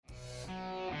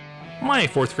My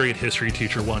 4th grade history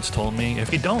teacher once told me,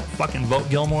 if you don't fucking vote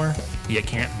Gilmore, you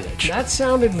can't bitch. That's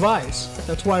sound advice.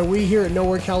 That's why we here at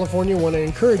Nowhere, California want to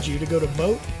encourage you to go to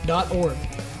vote.org,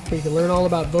 where you can learn all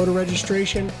about voter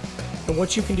registration and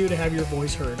what you can do to have your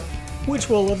voice heard, which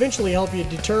will eventually help you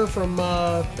deter from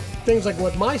things like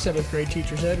what my 7th grade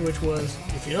teacher said, which was,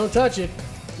 if you don't touch it,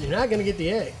 you're not going to get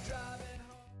the A.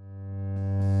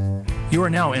 You are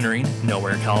now entering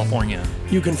Nowhere, California.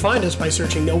 You can find us by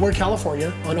searching Nowhere,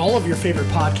 California on all of your favorite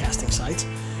podcasting sites.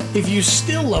 If you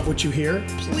still love what you hear,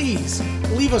 please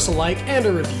leave us a like and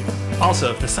a review.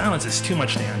 Also, if the silence is too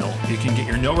much to handle, you can get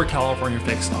your Nowhere, California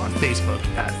fix on Facebook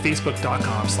at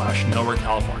facebook.com/Nowhere,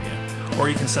 California. Or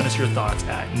you can send us your thoughts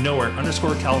at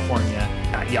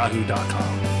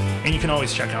nowhere_California@yahoo.com. And you can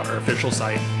always check out our official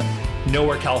site,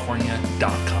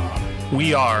 nowherecalifornia.com.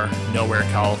 We are Nowhere,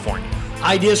 California.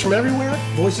 Ideas from everywhere,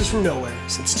 voices from nowhere,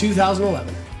 since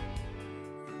 2011.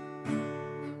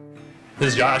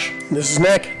 This is Josh. This is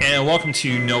Nick. And welcome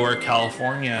to Nowhere,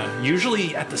 California.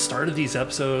 Usually at the start of these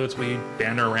episodes, we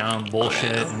banter around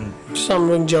bullshit and something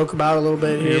we can joke about a little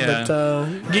bit here, but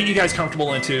get you guys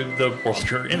comfortable into the world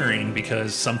you're entering,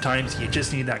 because sometimes you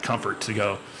just need that comfort to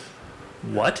go,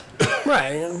 what?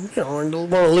 Right. You know, we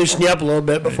want to loosen you up a little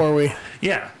bit before we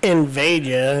invade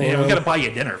you. Yeah, we got to buy you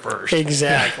dinner first.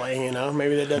 Exactly. You know,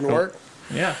 maybe that doesn't work.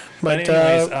 Yeah. But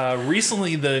anyways,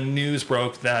 recently the news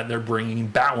broke that they're bringing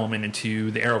Batwoman into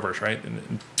the Arrowverse, right?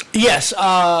 Yes.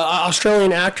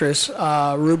 Australian actress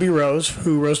Ruby Rose,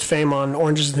 who rose to fame on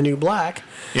Orange is the New Black.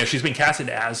 Yeah, she's been casted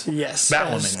as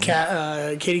Batwoman.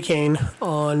 As Katie Kane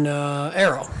on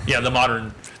Arrow. Yeah, the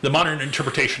modern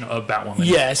interpretation of Batwoman.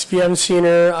 Yes, if you haven't seen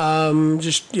her,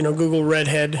 just Google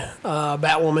redhead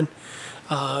Batwoman.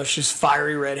 She's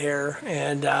fiery red hair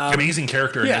and amazing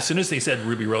character. And as soon as they said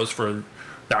Ruby Rose for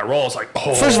that role, it's like,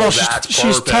 oh, first of all,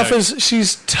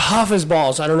 she's tough as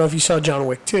balls. I don't know if you saw John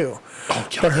Wick 2.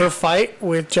 But her fight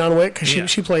with John Wick, because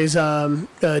she plays a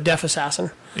deaf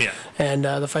assassin. Yeah. And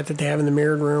the fight that they have in the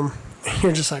mirrored room,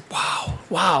 you're just like,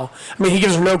 wow. I mean, he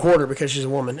gives her no quarter because she's a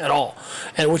woman at all,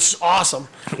 and which is awesome.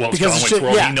 Well, because John Wick's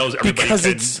world, he knows everybody. Because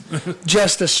it's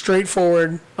just a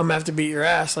straightforward, I'm going to have to beat your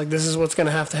ass. Like, this is what's going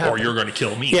to have to happen. Or you're going to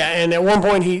kill me. Yeah, and at one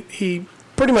point, he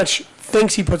pretty much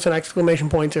thinks he puts an exclamation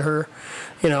point to her,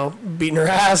 beating her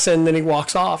ass, and then he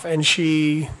walks off, and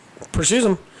she pursues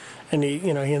him. And he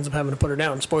ends up having to put her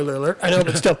down. Spoiler alert. I know,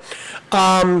 but still.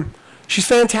 She's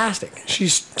fantastic.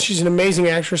 She's an amazing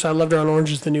actress. I loved her on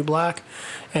Orange is the New Black.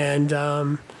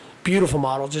 And beautiful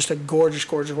model. Just a gorgeous,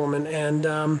 gorgeous woman.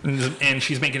 And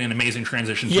she's making an amazing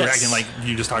transition. Yes. Acting like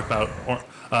you just talked about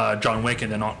John Wick and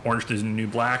then Orange is the New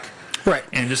Black. Right.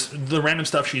 And just the random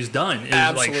stuff she's done is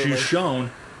Absolutely. Like she's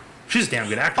shown... She's a damn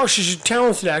good actress. Oh, she's a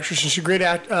talented actress. And she's great.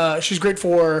 She's great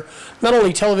for not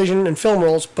only television and film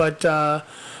roles, but... for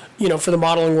the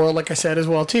modeling world, like I said, as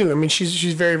well, too. I mean,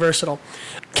 she's very versatile.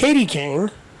 Katie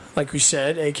Kane, like we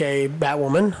said, a.k.a.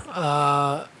 Batwoman,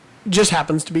 just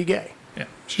happens to be gay. Yeah.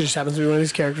 She just happens to be one of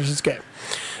these characters that's gay.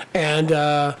 And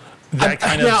that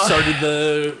kind of started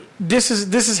the... This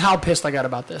is how pissed I got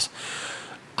about this.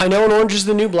 I know in Orange is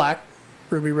the New Black,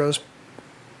 Ruby Rose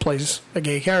plays a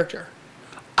gay character.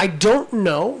 I don't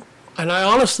know, and I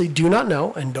honestly do not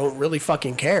know, and don't really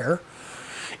fucking care,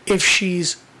 if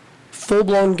she's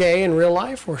full-blown gay in real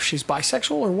life, or if she's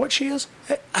bisexual, or what she is.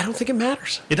 I don't think it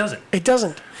matters. It doesn't. It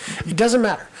doesn't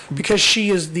matter, because she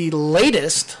is the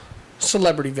latest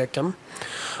celebrity victim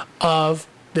of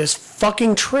this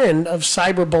fucking trend of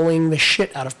cyberbullying the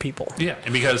shit out of people. Yeah,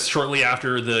 and because shortly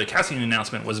after the casting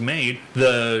announcement was made,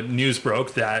 the news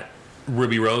broke that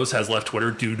Ruby Rose has left Twitter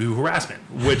due to harassment,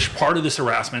 which part of this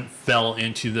harassment fell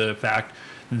into the fact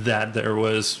that there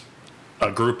was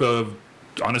a group of,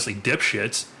 honestly,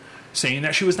 dipshits saying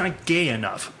that she was not gay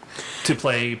enough to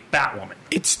play Batwoman.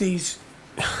 It's these...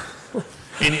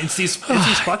 And it's these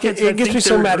fuckheads it gets me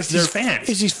so mad. They're fans.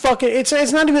 It's these fucking... It's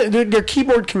not even... They're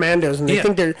keyboard commandos, and they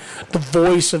think they're the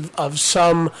voice of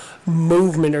some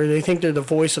movement, or they think they're the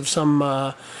voice of some...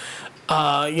 like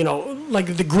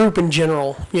the group in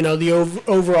general, the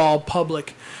overall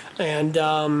public.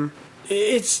 And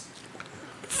it's...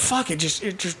 Fuck, it just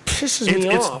pisses me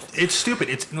off. It's stupid.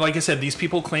 It's like I said, these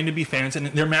people claim to be fans, and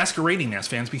they're masquerading as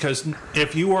fans, because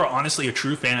if you are honestly a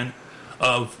true fan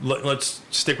of, let's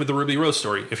stick with the Ruby Rose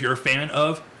story. If you're a fan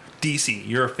of DC,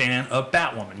 you're a fan of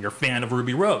Batwoman, you're a fan of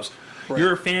Ruby Rose, right.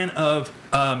 You're a fan of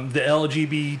the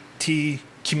LGBT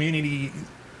community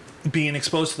being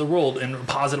exposed to the world in a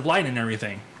positive light and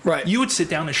everything, right? You would sit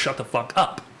down and shut the fuck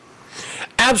up.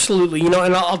 Absolutely, and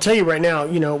I'll tell you right now,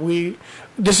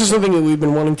 this is something that we've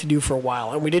been wanting to do for a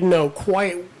while, and we didn't know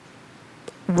quite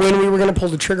when we were going to pull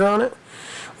the trigger on it.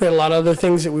 We had a lot of other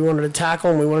things that we wanted to tackle,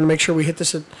 and we wanted to make sure we hit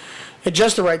this at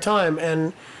just the right time.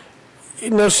 And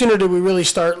no sooner did we really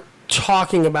start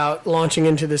talking about launching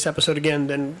into this episode again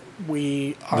than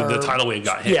we are... The tidal wave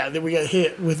got hit. Yeah, that we got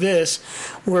hit with this,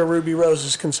 where Ruby Rose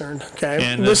is concerned. Okay,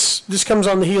 And this comes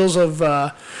on the heels of...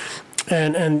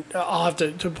 and I'll have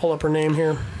to pull up her name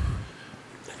here.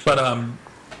 But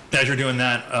as you're doing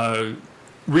that,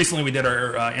 recently we did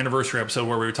our anniversary episode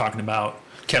where we were talking about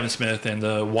Kevin Smith and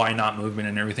the why not movement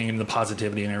and everything, and the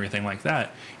positivity and everything like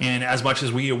that. And as much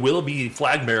as we will be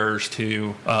flag bearers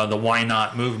to the why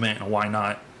not movement and why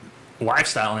not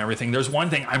lifestyle and everything, there's one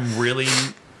thing I'm really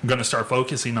going to start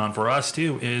focusing on for us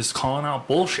too, is calling out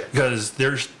bullshit, because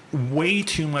there's way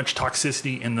too much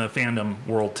toxicity in the fandom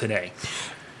world today.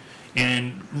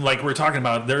 And like we were talking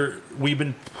about, we've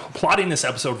been plotting this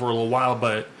episode for a little while,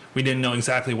 but we didn't know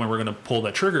exactly when we were going to pull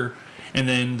that trigger. And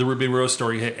then the Ruby Rose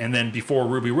story hit. And then before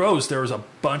Ruby Rose, there was a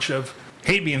bunch of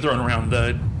hate being thrown around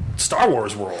the Star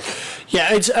Wars world. Yeah,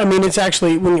 it's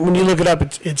actually, when you look it up,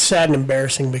 it's sad and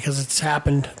embarrassing, because it's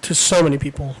happened to so many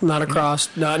people, not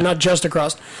just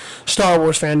across Star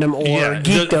Wars fandom or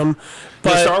geekdom.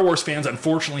 The Star Wars fans,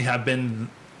 unfortunately, have been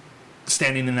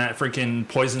standing in that freaking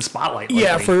poison spotlight lately.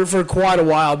 Yeah, for quite a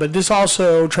while. But this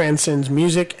also transcends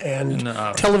music and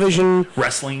television,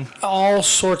 wrestling, all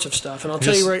sorts of stuff. And I'll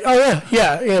tell you right. Oh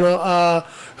yeah.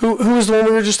 Who was the one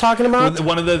we were just talking about?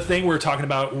 One of the things we were talking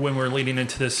about when we were leading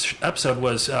into this episode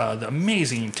was the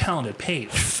amazing, talented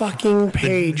Paige. Fucking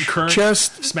Paige, current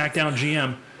SmackDown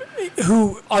GM.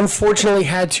 Who unfortunately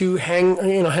had to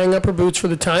hang up her boots for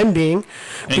the time being,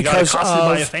 and because got accosted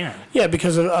by a fan. Yeah,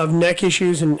 because of neck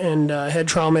issues and head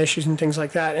trauma issues and things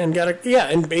like that, and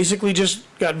and basically just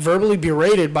got verbally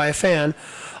berated by a fan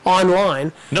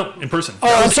online. No, in person.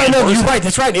 Oh, I'm sorry, no, you're right.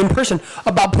 That's right, in person,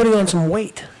 about putting on some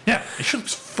weight. Yeah, she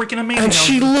looks freaking amazing. And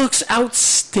she looks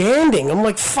outstanding. I'm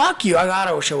like, fuck you.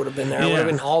 I wish I would have been there. I would have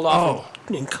been hauled off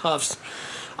in cuffs.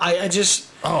 I just...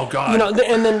 Oh, God.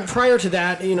 And then prior to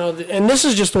that, and this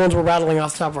is just the ones we're rattling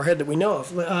off the top of our head that we know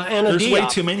of. Anna There's Diop. way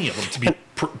too many of them, to be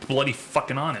bloody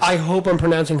fucking honest. I hope I'm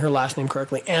pronouncing her last name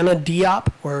correctly. Anna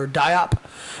Diop, or Diop,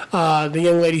 the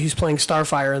young lady who's playing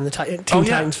Starfire in the Teen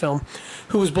Titans film,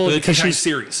 who was bullied because she's...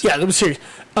 series. Yeah, that was series.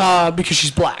 Because she's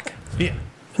black. Yeah.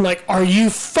 I'm like, are you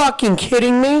fucking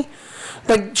kidding me?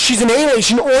 Like, she's an alien.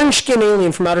 She's an orange-skinned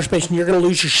alien from outer space, and you're going to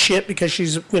lose your shit because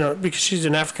she's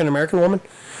an African-American woman?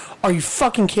 Are you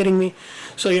fucking kidding me?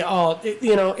 So,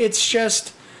 it's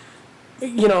just,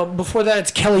 before that,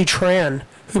 it's Kelly Tran,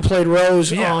 who played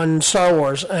Rose on Star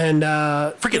Wars, and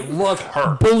freaking love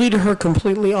her. Bullied her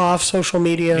completely off social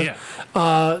media.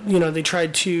 Yeah. They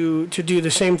tried to do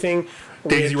the same thing.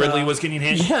 Daisy Ridley was getting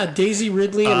hit. Yeah, Daisy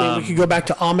Ridley. We could go back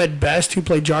to Ahmed Best, who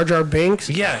played Jar Jar Binks.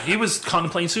 Yeah, he was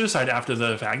contemplating suicide after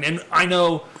the fact, and I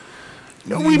know.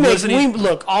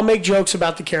 Look, I'll make jokes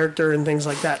about the character and things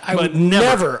like that. I would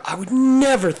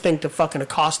never think to fucking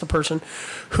accost a person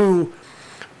who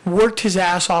worked his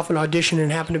ass off an audition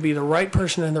and happened to be the right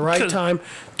person in the right time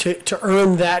to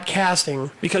earn that casting.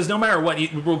 Because no matter what,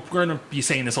 we're going to be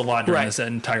saying this a lot during this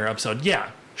entire episode. Yeah,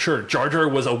 sure, Jar Jar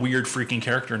was a weird freaking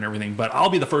character and everything, but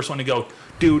I'll be the first one to go,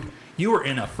 dude, you were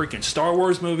in a freaking Star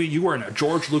Wars movie. You were in a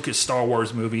George Lucas Star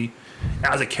Wars movie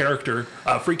as a character,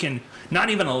 freaking... Not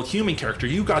even a human character.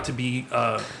 You got to be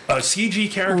a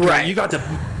CG character. Right. You got to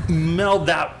meld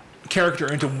that character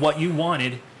into what you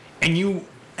wanted, and you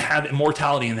have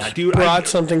immortality in that. Dude, brought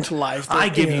something to life. I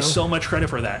give you so much credit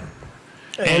for that.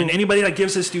 And anybody that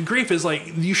gives this dude grief is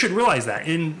like, you should realize that.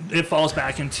 And it falls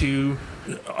back into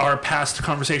our past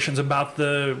conversations about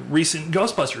the recent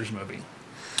Ghostbusters movie.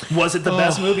 Was it the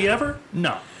best movie ever?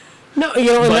 No. No,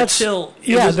 and that's still...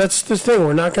 that's the thing.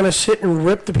 We're not going to sit and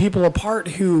rip the people apart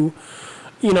who...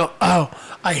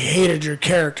 I hated your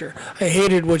character. I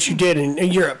hated what you did,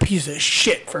 and you're a piece of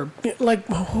shit for... Like,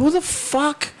 who the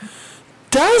fuck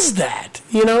does that?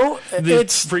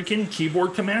 It's... freaking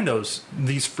keyboard commandos.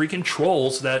 These freaking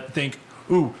trolls that think,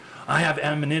 ooh, I have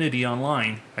anonymity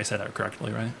online. I said that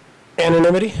correctly, right?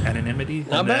 Anonymity? Anonymity.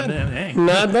 Not bad. Hey.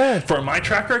 Not bad. For my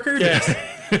track record? Yeah.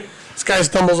 This guy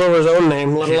stumbles over his own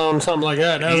name, let alone something like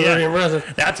that. That's very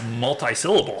impressive. That's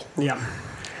multi-syllable. Yeah.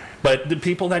 But the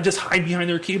people that just hide behind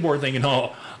their keyboard thinking,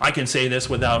 oh, I can say this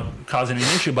without causing an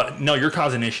issue. But no, you're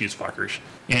causing issues, fuckers.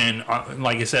 And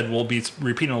like I said, we'll be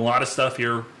repeating a lot of stuff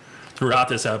here throughout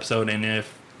this episode. And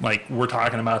if, we're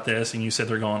talking about this and you sit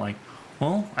there going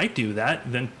well, I do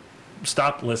that, then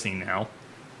stop listening now.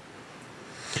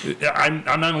 I'm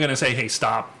not even going to say, hey,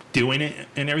 stop doing it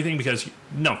and everything, because,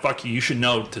 no, fuck you. You should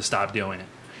know to stop doing it.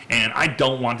 And I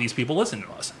don't want these people listening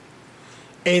to us.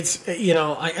 It's,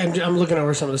 I'm looking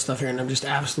over some of the stuff here, and I'm just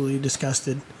absolutely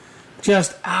disgusted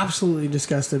Just absolutely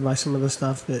disgusted by some of the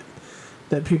stuff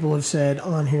that people have said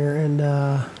on here,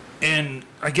 And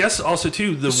I guess also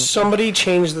too somebody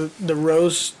changed the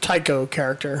Rose Tycho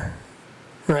character,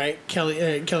 right?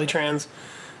 Kelly Tran's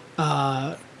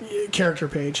character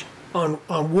page on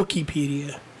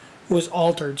Wikipedia was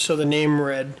altered so the name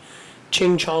read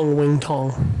Ching Chong Wing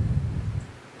Tong.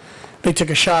 They took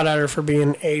a shot at her for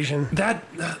being Asian.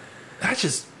 That's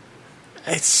just.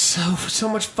 It's so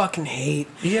much fucking hate.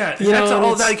 Yeah, that's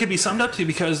all that it could be summed up to,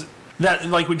 because that,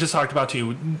 like we just talked about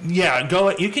too. Yeah,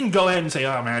 you can go ahead and say,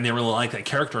 "Oh man, I didn't really like that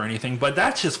character" or anything, but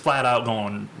that's just flat out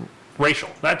going racial.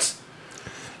 That's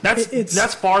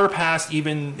far past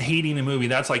even hating a movie.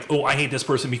 That's like, oh, I hate this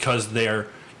person because they're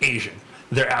Asian,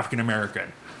 they're African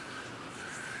American.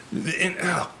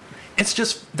 That's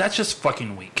just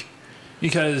fucking weak,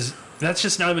 because that's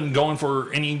just not even going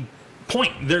for any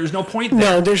point. There's no point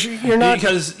there. No, you're not,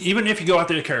 because even if you go out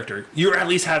there to character, you're at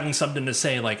least having something to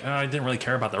say, like, I didn't really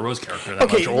care about the Rose character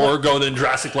that much, or go to the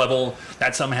Jurassic level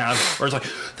that some have, or it's like,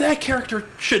 that character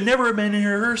should never have been in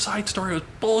here. Her side story was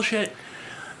bullshit.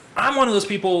 I'm one of those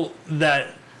people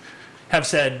that have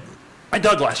said, I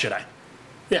dug Last Jedi.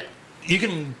 Yeah. You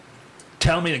can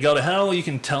tell me to go to hell, you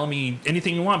can tell me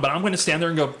anything you want, but I'm going to stand there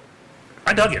and go,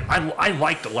 I dug it. I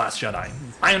liked The Last Jedi.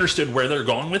 I understood where they're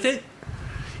going with it.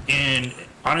 And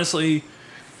honestly,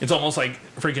 it's almost like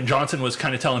freaking Johnson was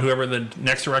kind of telling whoever the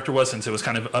next director was, since it was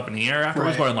kind of up in the air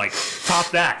afterwards, going like, top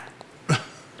that.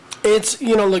 It's,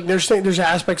 like there's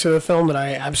aspects of the film that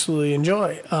I absolutely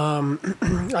enjoy.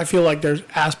 I feel like there's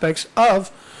aspects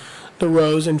of the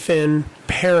Rose and Finn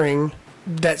pairing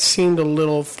that seemed a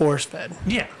little force-fed.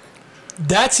 Yeah.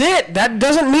 That's it. That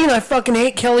doesn't mean I fucking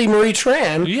hate Kelly Marie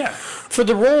Tran for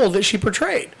the role that she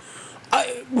portrayed.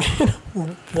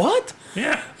 What?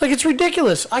 Yeah. Like, it's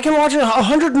ridiculous. I can watch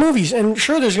 100 movies, and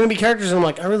sure, there's going to be characters, and I'm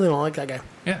like, I really don't like that guy.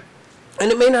 Yeah. And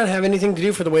it may not have anything to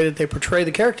do for the way that they portray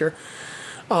the character.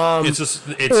 Or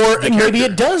maybe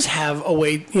it does have a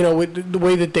way, with the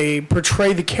way that they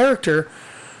portray the character,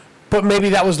 but maybe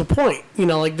that was the point.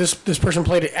 Like, this person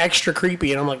played it extra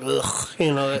creepy, and I'm like, ugh,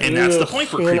 And that's the point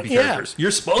for creepy characters.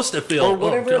 You're supposed to feel, or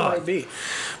whatever it might be.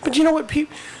 But you know what,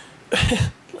 people...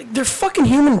 Like, they're fucking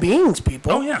human beings,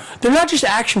 people. Oh, yeah. They're not just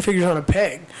action figures on a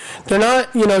peg. They're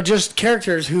not, just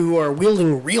characters who are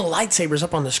wielding real lightsabers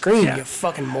up on the screen, you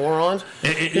fucking morons.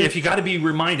 If you got to be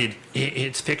reminded,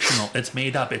 it's fictional. It's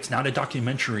made up. It's not a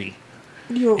documentary.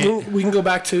 We can go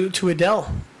back to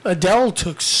Adele. Adele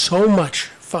took so much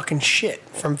fucking shit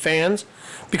from fans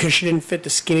because she didn't fit the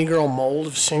skinny girl mold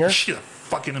of singer. She's a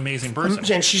fucking amazing person.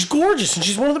 And she's gorgeous, and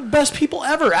she's one of the best people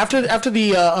ever. After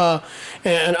the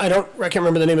and I can't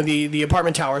remember the name of the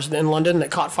apartment towers in London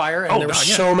that caught fire, and there were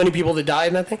so many people that died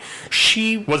in that thing.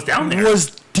 She was down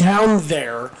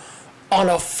there on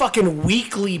a fucking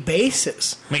weekly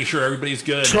basis, making sure everybody's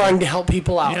good, trying to help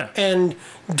people out, and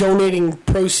donating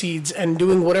proceeds and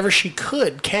doing whatever she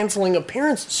could, canceling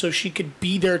appearances so she could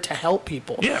be there to help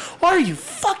people. Yeah. Are you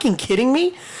fucking kidding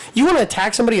me? You want to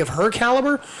attack somebody of her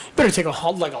caliber? You better take a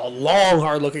long,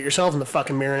 hard look at yourself in the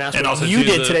fucking mirror and ask what you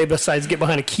did today besides get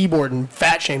behind a keyboard and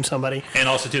fat shame somebody. And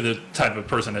also, to the type of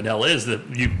person Adele is, that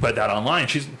you put that online,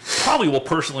 she's probably will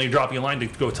personally drop you a line to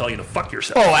go tell you to fuck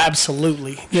yourself. Oh,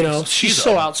 absolutely. She's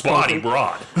so outspoken. Body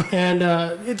broad. And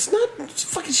it's not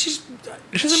fucking. She's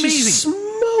amazing. She's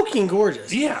smoking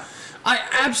gorgeous. Yeah. I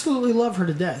absolutely love her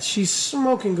to death. She's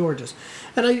smoking gorgeous.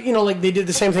 And they did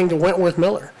the same thing to Wentworth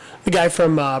Miller, the guy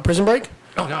from Prison Break.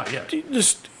 Oh God, yeah.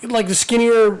 Just like the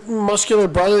skinnier, muscular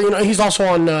brother. He's also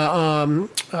on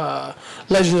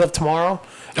Legends of Tomorrow,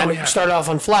 and started off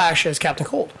on Flash as Captain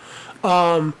Cold.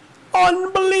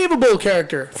 Unbelievable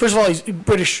character. First of all, he's a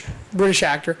British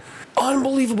actor.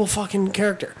 Unbelievable fucking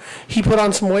character. He put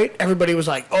on some weight. Everybody was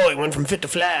like, "Oh, he went from fit to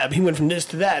flab. He went from this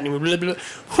to that." And he went blah, blah, blah.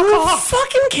 Who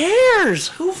fucking cares?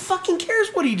 Who fucking cares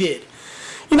what he did?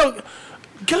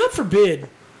 God forbid.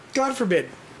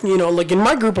 Like in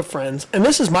my group of friends, and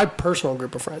this is my personal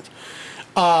group of friends.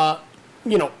 One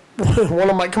of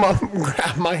them might come up and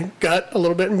grab my gut a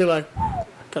little bit and be like,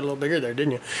 got a little bigger there,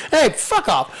 didn't you? Hey, fuck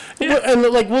off. Yeah. And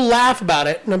we'll laugh about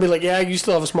it, and I'll be like, yeah, you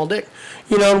still have a small dick.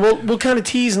 And we'll kind of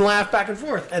tease and laugh back and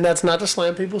forth. And that's not to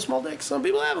slam people's small dicks. Some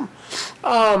people have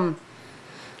them.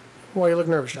 Why you look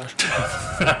nervous, Josh?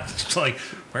 It's like,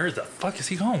 where the fuck is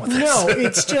he going with this? No,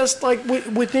 it's just like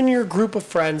within your group of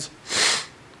friends.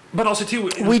 But also, too,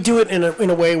 we do it in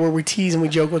a way where we tease and we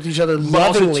joke with each other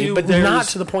lovingly, but not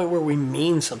to the point where we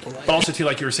mean something like that. But also, too,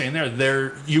 like you were saying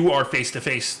there, you are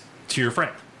face-to-face to your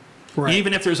friend. Right.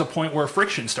 Even if there's a point where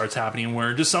friction starts happening,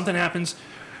 where just something happens,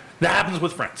 that happens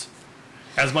with friends.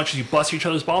 As much as you bust each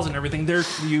other's balls and everything,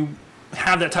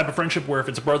 have that type of friendship where if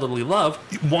it's a brotherly love,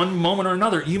 one moment or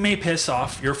another, you may piss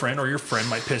off your friend or your friend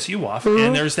might piss you off.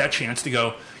 And there's that chance to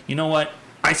go, you know what?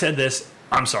 I said this.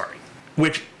 I'm sorry.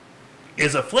 Which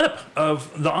is a flip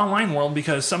of the online world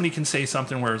because somebody can say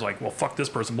something where it's like, well, fuck this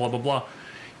person, blah, blah, blah,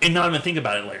 and not even think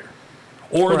about it later.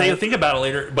 Or they think about it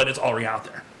later, but it's already out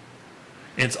there.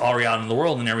 It's already out in the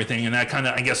world and everything. And that kind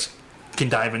of, I guess, can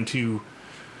dive into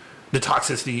the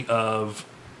toxicity of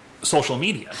social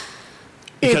media.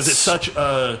 Because it's such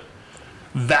a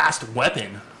vast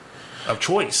weapon of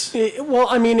choice. I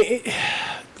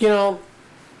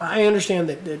understand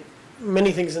that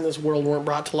many things in this world weren't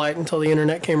brought to light until the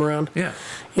internet came around. Yeah.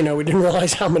 We didn't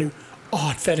realize how many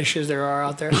odd fetishes there are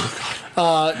out there.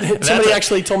 Somebody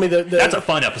actually told me that that's a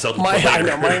fun episode.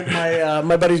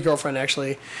 My buddy's girlfriend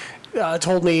actually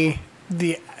told me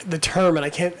the term, and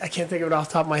I can't think of it off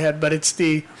the top of my head, but it's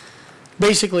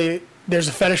basically there's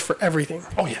a fetish for everything.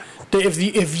 Oh yeah.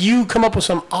 If you come up with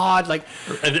some odd I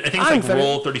think it's like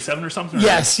Rule 37 or something.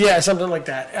 Yes, something like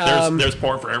that. There's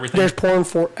porn for everything. There's porn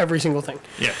for every single thing.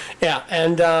 Yeah,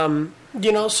 and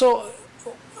so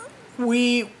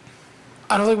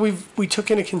I don't think we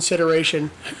took into consideration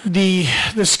the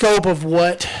scope of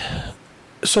what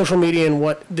social media and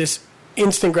what this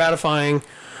instant gratifying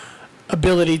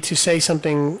ability to say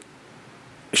something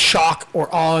shock or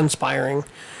awe-inspiring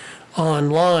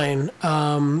online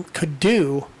could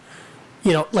do.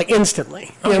 Like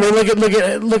instantly.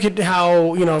 Okay. Look at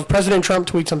how if President Trump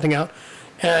tweets something out,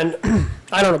 and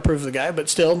I don't approve of the guy, but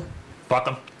still, fuck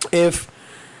him. If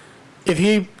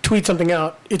he tweets something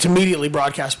out, it's immediately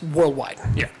broadcast worldwide.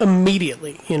 Yeah,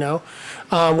 immediately. We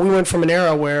went from an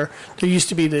era where there used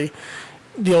to be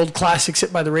the old classic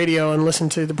sit by the radio and listen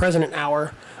to the President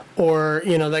Hour, or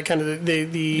that kind of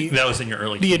the that was in your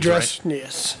early the teens, address. Right?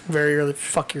 Yes, very early.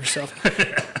 Fuck yourself.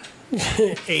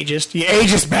 Ageist, you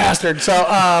ageist bastard.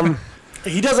 So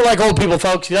he doesn't like old people,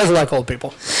 folks. He doesn't like old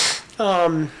people.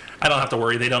 I don't have to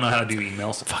worry. They don't know how to do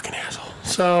emails. Fucking asshole.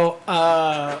 So,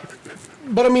 but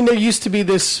there used to be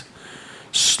this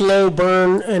slow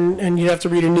burn, and you'd have to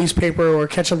read a newspaper or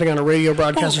catch something on a radio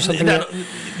broadcast or something.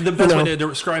 The best way to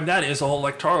describe that is the whole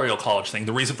electoral college thing.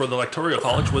 The reason for the electoral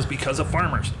college was because of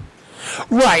farmers.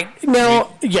 Right.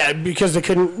 Now, because they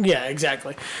couldn't. Yeah,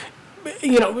 exactly. But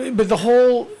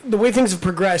the way things have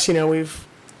progressed, we've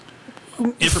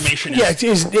information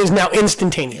is now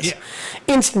instantaneous. Yeah.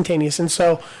 Instantaneous. And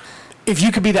so if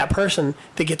you could be that person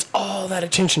that gets all that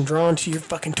attention drawn to your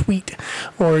fucking tweet,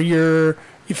 or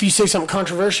if you say something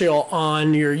controversial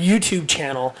on your YouTube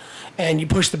channel and you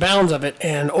push the bounds of it,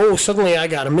 and suddenly I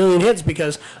got 1 million hits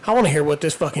because I want to hear what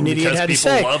this fucking idiot had to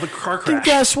say. Because people love a car crash. Then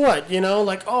guess what?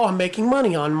 I'm making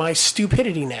money on my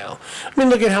stupidity now.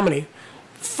 Look at how many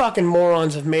fucking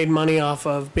morons have made money off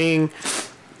of being,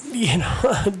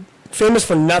 famous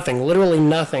for nothing, literally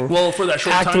nothing. Well, for that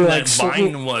short time that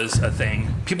Vine was a thing,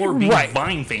 people were being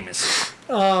Vine famous.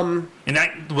 And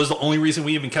that was the only reason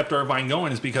we even kept our Vine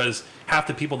going, is because half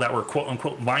the people that were quote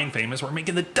unquote Vine famous were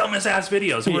making the dumbest ass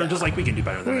videos. And we were just like, we can do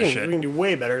better than this shit. We can do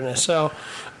way better than this. So,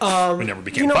 we never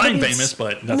became Vine famous,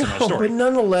 but that's another story. But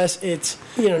nonetheless, it's,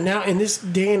 now in this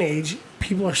day and age,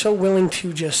 people are so willing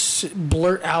to just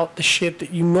blurt out the shit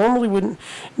that you normally wouldn't,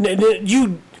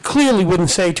 you clearly wouldn't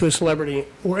say to a celebrity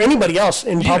or anybody else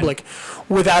in public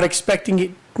without expecting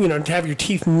it, to have your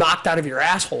teeth knocked out of your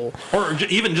asshole. Or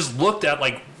even just looked at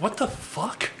like, what the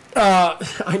fuck?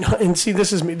 I know, and see,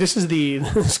 this is me. This is the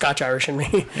Scotch-Irish in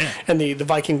me, and the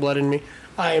Viking blood in me.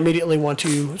 I immediately want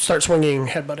to start swinging,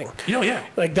 headbutting. Yeah.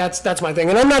 Like that's my thing,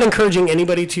 and I'm not encouraging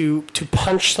anybody to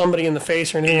punch somebody in the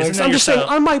face or anything like that. I'm just saying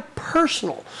on my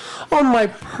personal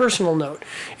note,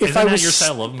 if Isn't that your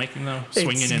style of making the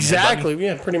swinging and exactly, headbutting?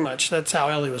 Yeah, pretty much. That's how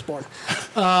Ellie was born,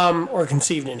 or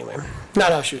conceived anyway.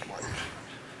 Not how she was born.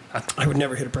 I would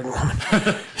never hit a pregnant woman.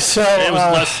 So it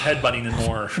was less headbutting and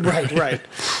more. Right.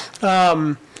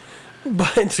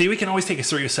 But see, we can always take a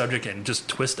serious subject and just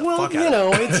twist the fuck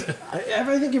out. It's.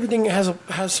 I think everything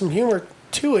has some humor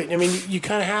to it. You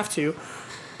kind of have to,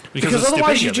 because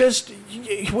otherwise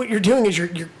what you're doing is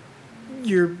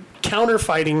you're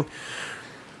counterfighting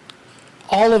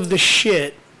all of the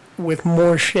shit with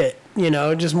more shit.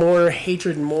 Just more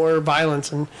hatred and more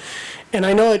violence, and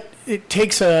I know it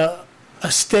takes a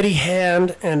steady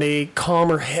hand and a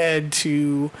calmer head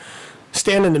to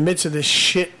stand in the midst of this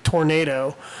shit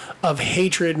tornado of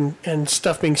hatred and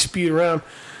stuff being spewed around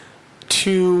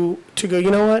to go,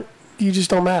 you know what? You just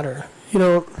don't matter.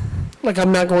 Like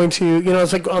I'm not going to,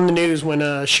 it's like on the news when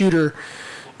a shooter,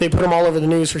 they put them all over the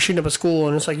news for shooting up a school,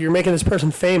 and it's like, you're making this person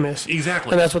famous.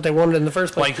 Exactly. And that's what they wanted in the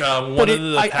first place. Like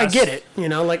I get it,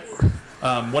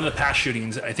 One of the past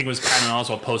shootings, I think it was Patton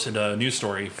Oswalt posted a news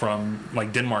story from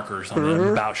like Denmark or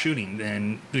something about shooting,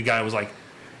 and the guy was like,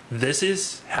 "This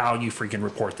is how you freaking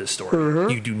report this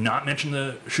story. You do not mention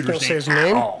the shooter's name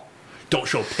at all. Don't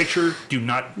show a picture. Do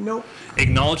not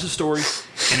acknowledge the story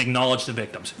and acknowledge the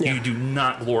victims. You do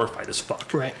not glorify this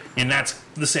fuck. Right. And that's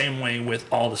the same way with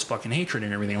all this fucking hatred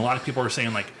and everything. A lot of people are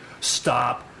saying like,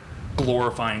 stop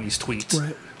glorifying these tweets.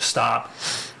 Right. Stop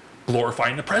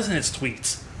glorifying the president's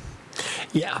tweets.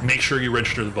 Yeah. Make sure you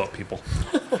register to vote, people.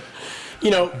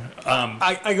 You know,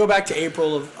 I go back to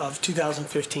April of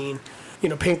 2015. You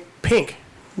know, Pink,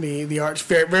 the artist,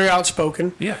 very, very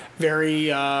outspoken. Yeah. Very.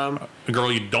 A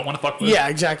girl you don't want to fuck with. Yeah,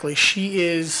 exactly. She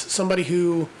is somebody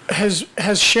who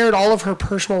has shared all of her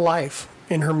personal life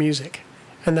in her music,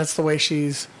 and that's the way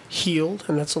she's healed,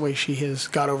 and that's the way she has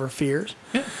got over fears.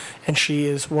 Yeah. And she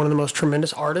is one of the most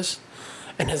tremendous artists,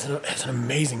 and has an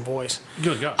amazing voice.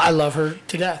 Good God. I love her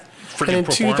to death. Freaking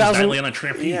performs nightly on a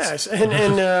trapeze. Yes,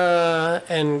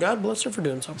 and God bless her for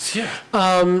doing so. Yeah.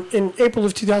 In April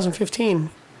of 2015,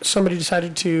 somebody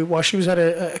decided to, while she was at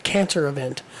a cancer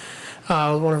event,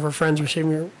 one of her friends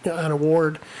receiving an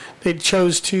award, they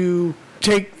chose to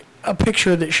take a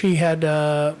picture that she had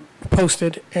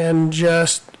posted and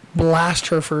just blast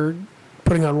her for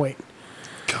putting on weight.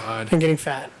 God. And getting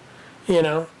fat, you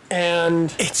know?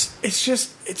 And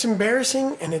it's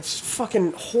embarrassing and it's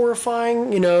fucking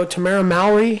horrifying. You know, Tamara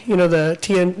Mowry, you know, the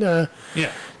Tia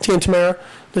and Tamara,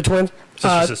 the twins.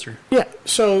 Sister. Yeah.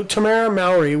 So Tamara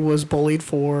Mowry was bullied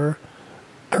for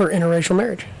her interracial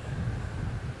marriage.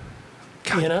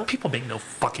 God, you know? people make no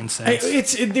fucking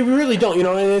sense. They really don't, you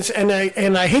know,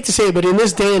 and I hate to say it, but in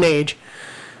this day and age,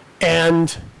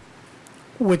 and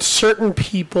with certain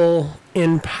people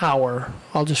in power,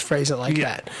 I'll just phrase it like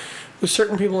that. With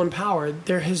certain people in power,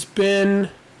 there has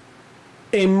been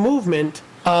a movement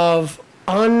of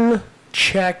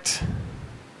unchecked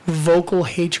vocal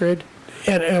hatred.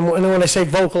 And when I say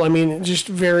vocal, I mean just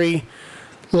very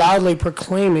loudly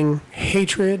proclaiming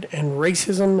hatred and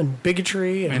racism and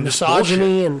bigotry and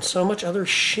misogyny and so much other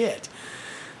shit.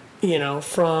 You know,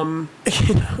 from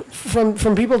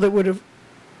people that would have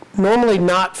normally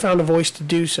not found a voice to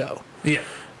do so. Yeah.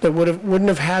 That wouldn't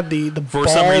have had the for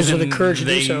balls some reason, or the courage to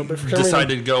do so. But for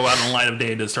decided to go out in the light of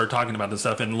day to start talking about this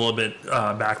stuff, and a little bit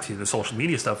back to the social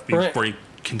media stuff before you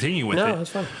continue with it. No, that's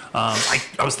fine.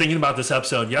 I was thinking about this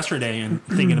episode yesterday and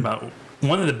thinking about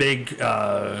one of the big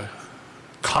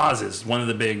causes, one of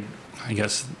the big, I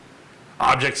guess,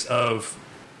 objects of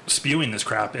spewing this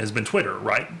crap has been Twitter,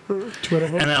 right? Twitter.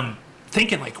 And I'm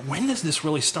thinking, like, when does this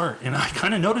really start? And I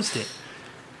kind of noticed it.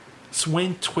 It's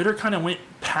when Twitter kind of went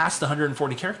past the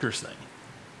 140 characters thing.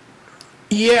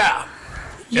 Yeah.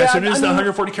 As soon as the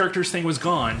 140 characters thing was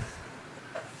gone,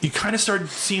 you kind of started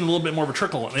seeing a little bit more of a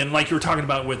trickle. And like you were talking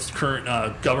about with current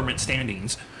government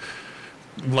standings,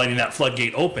 letting that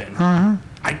floodgate open,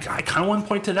 I kind of want to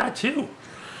point to that too.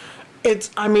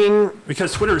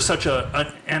 Because Twitter is such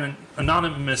an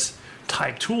anonymous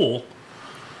type tool,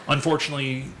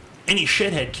 unfortunately, any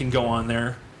shithead can go on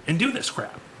there and do this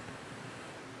crap.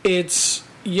 It's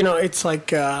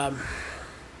like,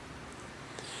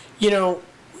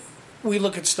 we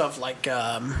look at stuff like,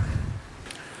 I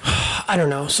don't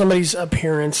know, somebody's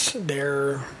appearance,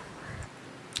 their,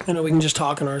 we can just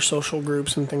talk in our social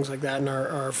groups and things like that, and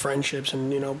our friendships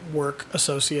and, work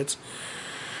associates,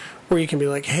 where you can be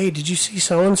like, hey, did you see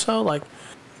so-and-so? Like,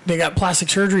 they got plastic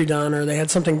surgery done, or they had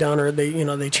something done, or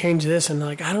they changed this, and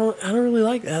like, I don't really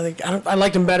like that. I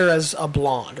liked them better as a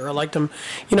blonde, or I liked them,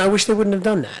 I wish they wouldn't have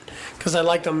done that, because I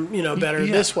liked them, better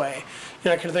this way.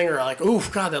 Kind of thing, or like,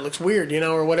 oof, God, that looks weird,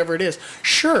 or whatever it is.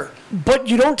 Sure, but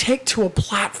you don't take to a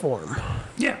platform,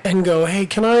 and go, hey,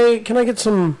 can I get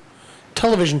some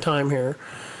television time here,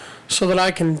 so that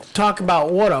I can talk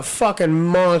about what a fucking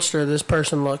monster this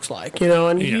person looks like,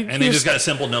 and they just got a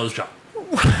simple nose job,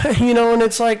 and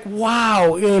it's like,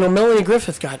 wow, Melanie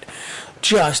Griffith got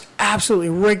just absolutely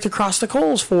raked across the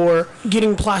coals for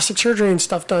getting plastic surgery and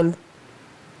stuff done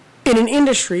in an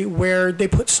industry where they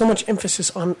put so much emphasis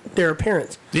on their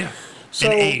appearance. Yeah. So,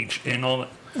 and age and all that.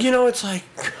 It's like,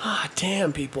 God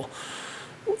damn, people.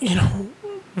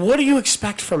 What do you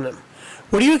expect from them?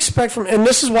 What do you expect from... And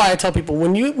this is why I tell people,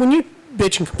 when you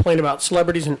bitch and complain about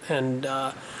celebrities and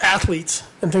athletes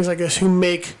and things like this who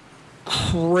make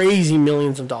crazy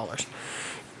millions of dollars,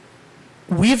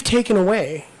 we have taken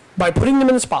away, by putting them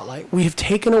in the spotlight, we have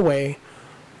taken away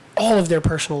all of their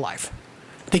personal life.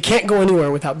 They can't go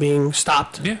anywhere without being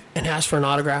stopped and asked for an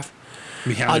autograph.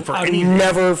 I'll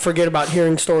never forget about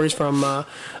hearing stories from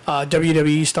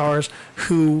WWE stars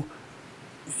who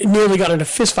nearly got into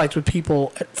fistfights with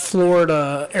people at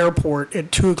Florida airport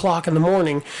at 2:00 in the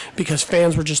morning because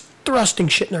fans were just thrusting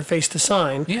shit in their face to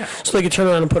sign, Yeah. so they could turn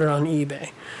around and put it on eBay.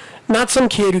 Not some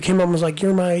kid who came up and was like,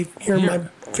 "You're my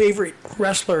favorite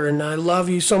wrestler, and I love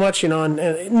you so much," And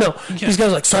no, these guys are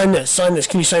like, sign this.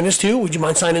 Can you sign this too? Would you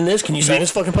mind signing this? Can you sign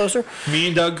this fucking poster? Me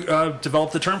and Doug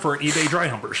developed the term for eBay dry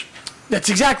humpers. That's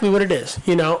exactly what it is,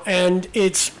 And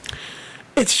it's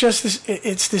just this.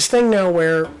 It's this thing now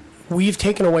where we've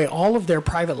taken away all of their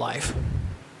private life,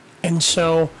 and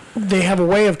so they have a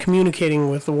way of communicating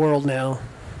with the world now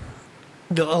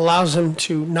that allows them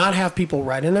to not have people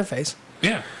right in their face,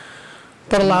 Yeah.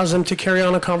 but allows them to carry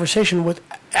on a conversation with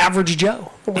average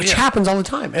Joe, which Yeah. happens all the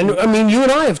time. And I mean, you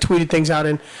and I have tweeted things out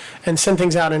and sent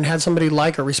things out and had somebody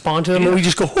like or respond to them, and we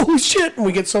just go, "Holy shit!" and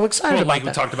we get so excited Well, about like we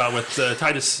that. talked about with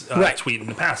Titus Right. tweet in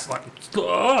the past. Like,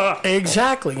 "Ugh."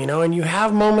 Exactly, and you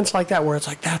have moments like that where it's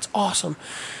like, that's awesome.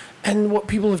 And what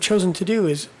people have chosen to do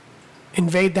is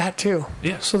invade that too.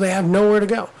 Yeah. So they have nowhere to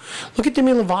go. Look at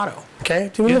Demi Lovato, okay?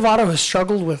 Demi Lovato has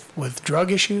struggled with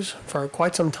drug issues for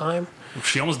quite some time.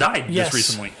 She almost died just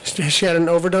recently. She had an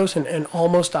overdose and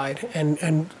almost died.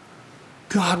 And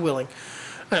God willing,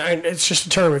 and it's just a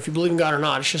term, if you believe in God or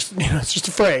not, it's just it's just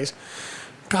a phrase.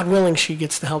 God willing, she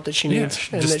gets the help that she needs,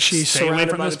 and just that she's stay away surrounded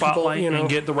from by the the people, spotlight and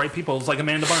get the right people. It's like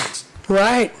Amanda Bynes.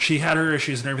 Right. She had her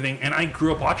issues and everything, and I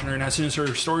grew up watching her. And as soon as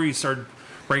her story started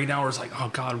breaking down, I was like, "Oh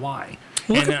God, why?"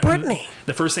 Look and at Britney.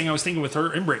 The first thing I was thinking with her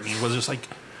and Britney was just like,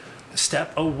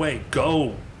 "Step away,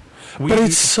 go." But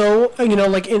it's so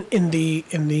like in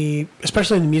the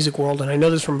especially in the music world, and I know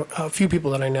this from a few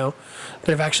people that I know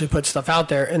that have actually put stuff out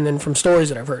there, and then from stories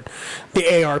that I've heard,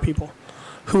 the AR people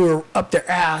who are up their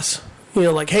ass,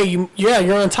 like, "Hey,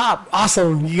 you're on top,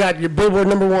 awesome, you got your Billboard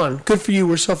 #1, good for you,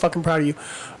 we're so fucking proud of you.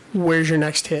 Where's your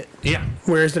next hit? Yeah.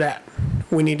 Where is it at?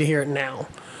 We need to hear it now."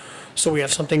 So we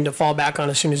have something to fall back on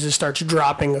as soon as it starts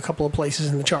dropping a couple of places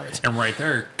in the charts. And right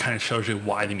there kind of shows you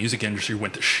why the music industry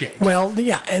went to shit. Well,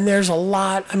 yeah, and there's a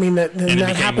lot. I mean, that And it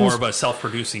became happens more of a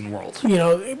self-producing world.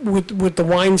 with the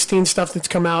Weinstein stuff that's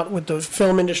come out with the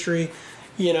film industry.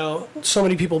 So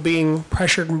many people being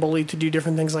pressured and bullied to do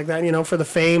different things like that. For the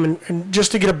fame and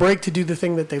just to get a break to do the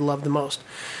thing that they love the most.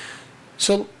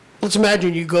 So let's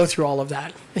imagine you go through all of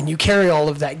that and you carry all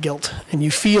of that guilt and you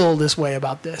feel this way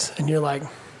about this, and you're like,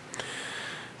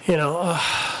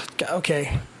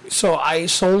 okay, so I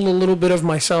sold a little bit of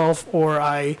myself, or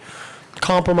I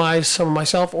compromised some of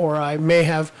myself, or I may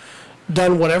have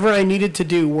done whatever I needed to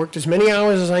do, worked as many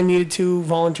hours as I needed to,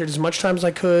 volunteered as much time as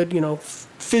I could,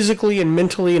 physically and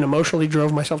mentally and emotionally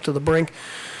drove myself to the brink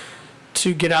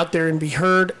to get out there and be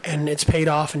heard, and it's paid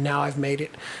off, and now I've made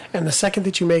it. And the second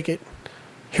that you make it,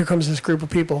 here comes this group of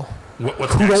people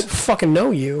What's who next? don't fucking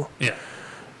know you. Yeah.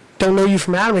 Don't know you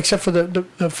from Adam, except for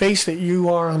the face that you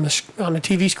are on the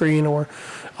TV screen, or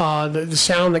the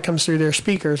sound that comes through their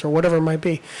speakers, or whatever it might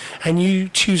be, and you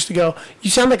choose to go,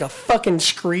 "You sound like a fucking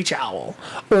screech owl,"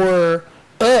 or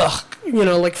 "Ugh,"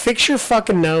 like, "Fix your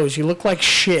fucking nose. You look like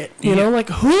shit." Like,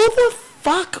 who the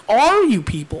fuck are you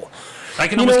people? I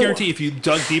can almost guarantee if you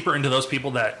dug deeper into those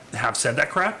people that have said that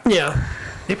crap, Yeah.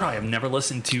 they probably have never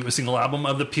listened to a single album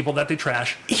of the people that they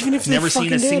trash. Even if they never seen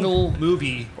fucking a did. single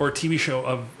movie or TV show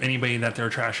of anybody that they're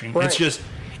trashing. Right.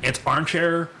 It's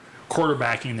armchair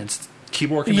quarterbacking. It's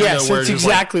keyboard commando. Yes, where it's it's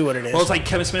exactly what it is. Well, it's like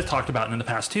Kevin Smith talked about in the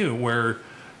past too, where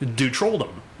the dude trolled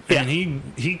him, and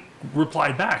he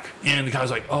replied back, and the guy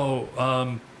was like, "Oh,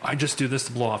 I just do this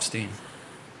to blow off steam."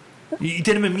 He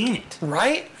didn't even mean it.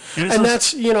 Right? And And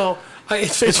that's,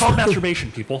 It's called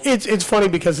masturbation, people. It's funny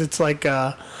because it's like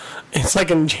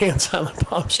in Jay and Silent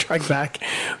Bob Strike Back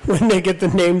when they get the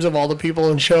names of all the people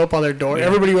and show up on their door. Yeah.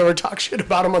 Everybody who ever talks shit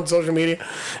about them on social media,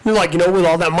 they're like, with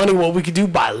all that money, what we could do,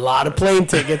 buy a lot of plane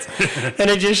tickets. And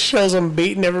it just shows them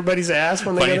beating everybody's ass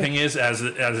when they Funny get thing is, as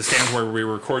it stands, where we're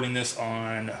recording this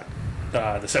on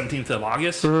the 17th of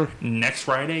August, next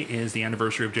Friday is the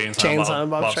anniversary of Jay and Silent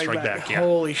Bob Strike Back. Yeah.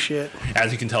 Holy shit.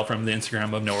 As you can tell from the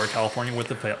Instagram of Nowhere, California, with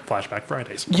the Flashback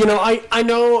Fridays. I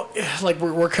know, like,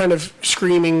 we're kind of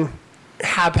screaming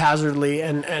haphazardly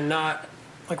and not,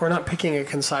 like, we're not picking a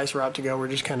concise route to go. We're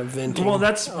just kind of venting. Well,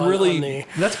 that's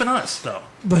that's been us, though.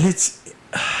 But it's...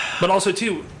 But also,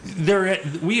 too,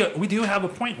 we do have a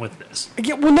point with this.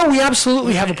 Yeah, well, no, we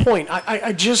absolutely have a point.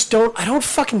 I just don't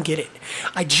fucking get it.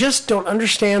 I just don't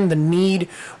understand the need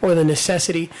or the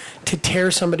necessity to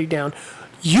tear somebody down.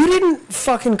 You didn't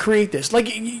fucking create this.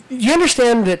 Like, you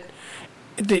understand that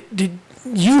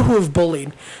you who have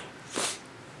bullied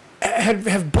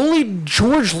have bullied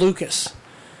George Lucas,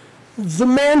 the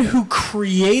man who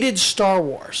created Star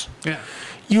Wars. Yeah.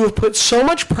 You have put so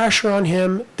much pressure on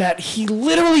him that he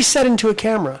literally said into a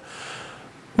camera,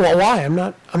 well, why? I'm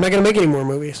not going to make any more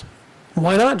movies.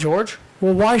 Why not, George?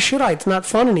 Well, why should I? It's not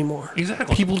fun anymore.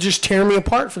 Exactly. People just tear me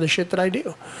apart for the shit that I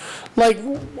do. Like,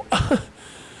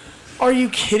 are you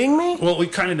kidding me? Well, we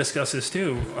kind of discussed this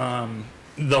too.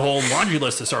 The whole laundry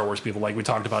list of Star Wars people, like we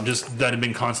talked about, just that have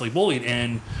been constantly bullied.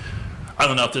 And I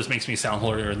don't know if this makes me sound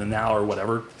holier than thou or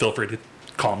whatever. Feel free to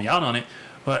call me out on it.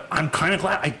 But I'm kind of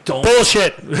glad I don't.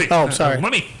 Bullshit. Oh, sorry.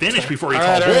 Let me finish before you all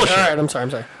call right, bullshit. All right, I'm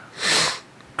sorry.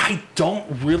 I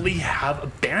don't really have a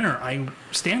banner I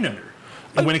stand under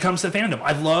when it comes to fandom.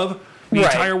 I love the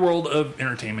entire world of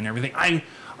entertainment and everything.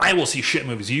 I will see shit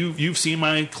movies. You've seen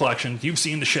my collection. You've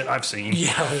seen the shit I've seen.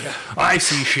 Yeah. I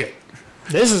see shit.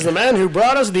 This is the man who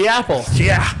brought us the apple.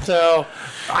 Yeah. So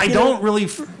I don't really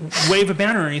wave a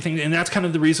banner or anything, and that's kind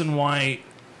of the reason why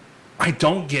I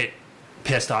don't get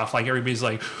pissed off. Like, everybody's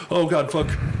like, oh god, fuck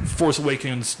Force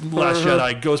Awakens, Last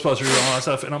Jedi, Ghostbusters, and all that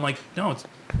stuff. And I'm like, no,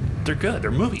 they're good.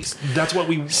 They're movies. That's what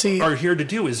we are here to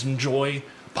do, is enjoy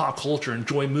pop culture,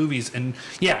 enjoy movies. And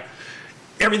yeah,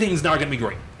 everything's not going to be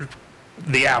great.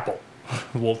 The apple.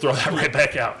 We'll throw that right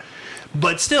back out.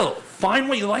 But still, find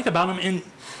what you like about them, and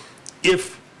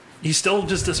if you still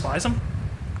just despise them,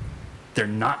 they're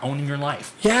not owning your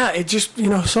life. Yeah, it just,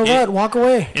 so what? Walk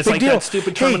away. It's Big like deal. that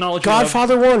stupid terminology.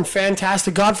 Godfather 1,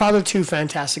 fantastic. Godfather 2,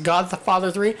 fantastic. Godfather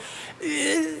 3,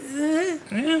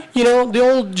 the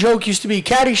old joke used to be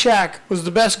Caddyshack was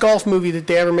the best golf movie that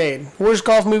they ever made. Worst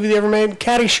golf movie they ever made?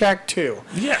 Caddyshack 2.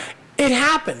 Yeah. It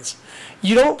happens.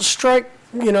 You don't strike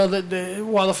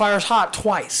while the fire's hot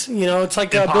twice. It's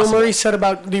like Bill Murray said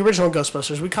about the original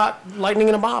Ghostbusters. We caught lightning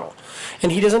in a bottle.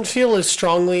 And he doesn't feel as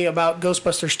strongly about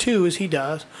Ghostbusters 2 as he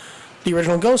does the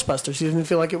original Ghostbusters. He doesn't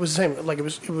feel like it was the same. Like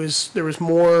there was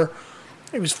more,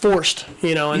 it was forced,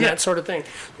 and that sort of thing.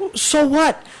 So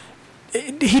what?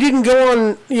 He didn't go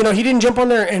on, he didn't jump on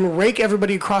there and rake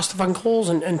everybody across the fucking coals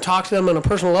and talk to them on a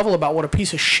personal level about what a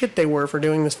piece of shit they were for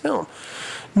doing this film.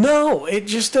 No, it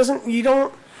just doesn't,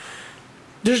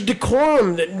 there's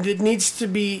decorum that needs to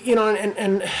be,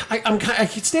 and I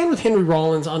could stand with Henry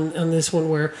Rollins on this one,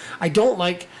 where I don't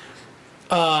like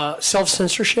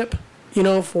self-censorship,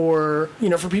 for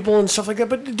people and stuff like that.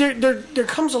 But there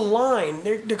comes a line,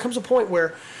 there comes a point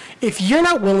where if you're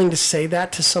not willing to say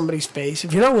that to somebody's face,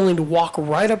 if you're not willing to walk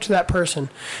right up to that person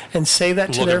and say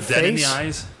that to their face, in the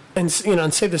eyes, and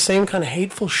say the same kind of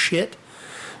hateful shit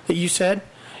that you said.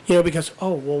 Because,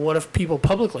 what if people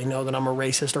publicly know that I'm a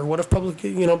racist? Or what if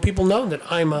people know that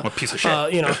I'm a piece of shit?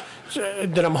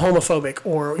 That I'm homophobic,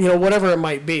 or, whatever it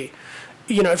might be.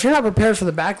 If you're not prepared for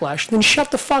the backlash, then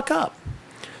shut the fuck up.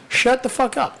 Shut the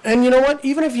fuck up. And you know what?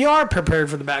 Even if you are prepared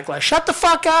for the backlash, shut the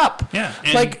fuck up. Yeah.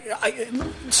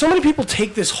 So many people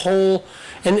take this whole,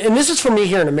 and this is for me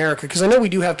here in America, because I know we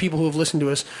do have people who have listened to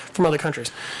us from other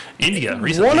countries. India,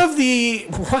 recently. One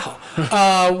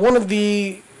of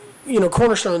the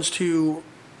cornerstones to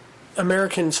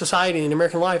American society and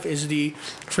American life is the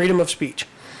freedom of speech.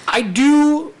 I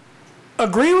do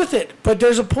agree with it, but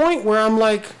there's a point where I'm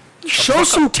like, show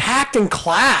some tact and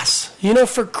class.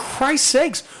 For Christ's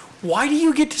sakes, why do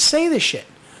you get to say this shit?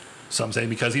 Some say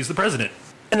because he's the president.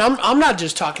 And I'm not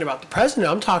just talking about the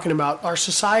president. I'm talking about our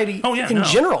society in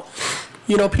general.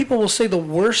 People will say the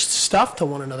worst stuff to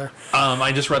one another.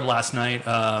 I just read last night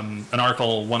an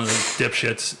article, one of the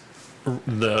dipshits,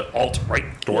 the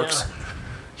alt-right dorks,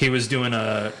 he was doing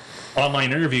a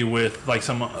online interview with like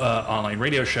some online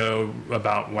radio show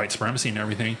about white supremacy and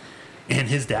everything, and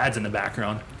his dad's in the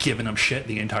background giving him shit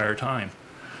the entire time.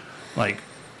 Like,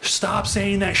 stop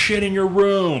saying that shit in your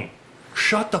room.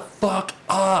 Shut the fuck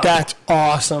up. That's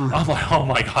awesome. I'm like, oh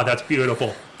my god, that's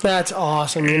beautiful. That's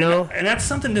awesome, And that's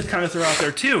something to kind of throw out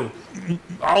there too.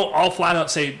 I'll flat out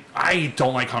say I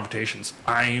don't like confrontations.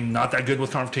 I'm not that good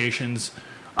with confrontations.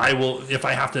 I will, if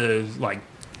I have to like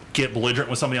get belligerent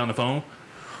with somebody on the phone,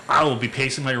 I will be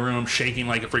pacing my room, shaking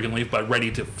like a freaking leaf, but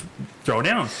ready to throw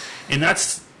down. And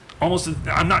that's almost,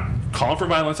 I'm not calling for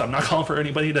violence. I'm not calling for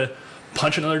anybody to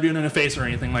punch another dude in the face or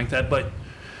anything like that. But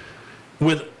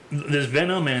with this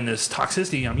venom and this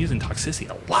toxicity, I'm using toxicity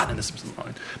a lot in this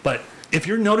line. But if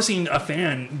you're noticing a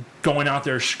fan going out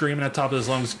there screaming at the top of his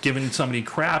lungs, giving somebody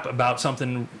crap about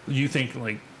something you think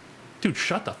like, dude,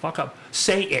 shut the fuck up.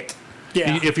 Say it.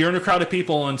 Yeah. If you're in a crowd of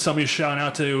people and somebody's shouting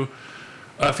out to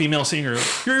a female singer,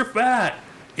 you're fat.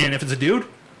 And if it's a dude,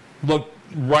 look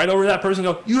right over that person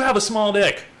and go, you have a small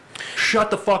dick. Shut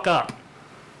the fuck up.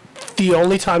 The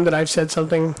only time that I've said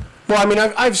something,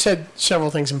 I've said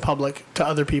several things in public to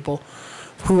other people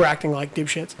who are acting like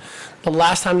dipshits. The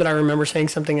last time that I remember saying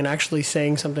something and actually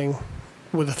saying something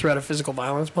with a threat of physical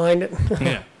violence behind it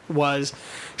was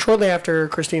shortly after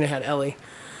Christina had Ellie.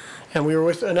 And we were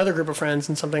with another group of friends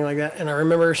and something like that. And I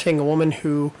remember seeing a woman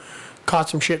who caught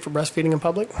some shit for breastfeeding in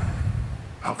public.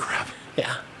 Oh, crap.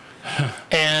 Yeah.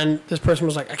 And this person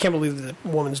was like, I can't believe the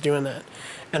woman's doing that.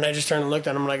 And I just turned and looked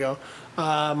at him and I go,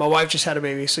 my wife just had a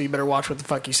baby, so you better watch what the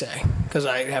fuck you say. Because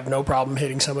I have no problem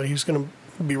hitting somebody who's going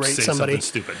to berate Say somebody.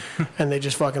 something stupid. And they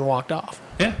just fucking walked off.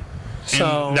 Yeah.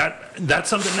 So and that's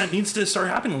something that needs to start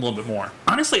happening a little bit more.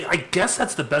 Honestly, I guess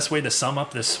that's the best way to sum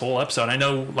up this whole episode. I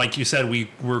know, like you said, we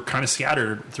were kind of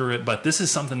scattered through it, but this is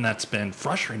something that's been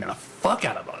frustrating the fuck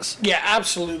out of us. Yeah,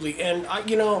 absolutely. And,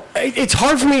 it's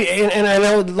hard for me, and I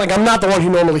know, like, I'm not the one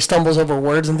who normally stumbles over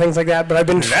words and things like that, but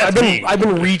I've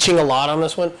been reaching a lot on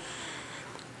this one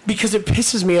because it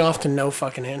pisses me off to no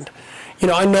fucking end.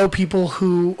 I know people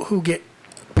who get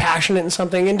passionate in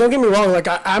something, and don't get me wrong, like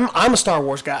I'm a Star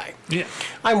Wars guy. Yeah,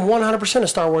 I'm 100% a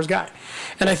Star Wars guy,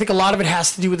 and I think a lot of it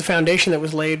has to do with the foundation that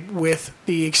was laid with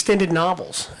the extended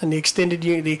novels and the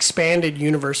expanded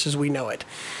universe as we know it,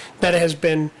 that has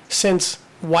been since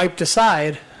wiped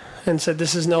aside and said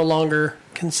this is no longer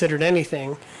considered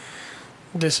anything.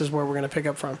 This is where we're going to pick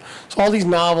up from. So all these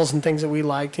novels and things that we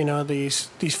liked,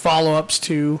 these follow-ups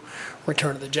to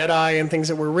Return of the Jedi and things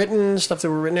that were written, stuff that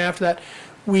were written after that,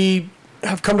 we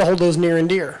have come to hold those near and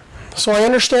dear. So I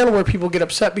understand where people get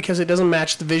upset because it doesn't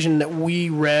match the vision that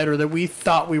we read or that we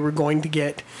thought we were going to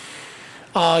get,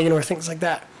 or things like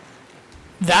that.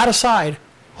 That aside,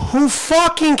 who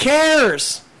fucking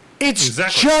cares? It's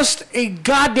just a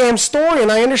goddamn story,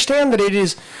 and I understand that it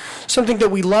is something that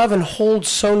we love and hold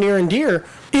so near and dear.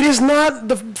 It is not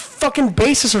the fucking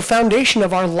basis or foundation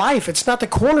of our life. It's not the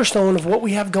cornerstone of what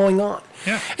we have going on.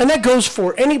 Yeah. And that goes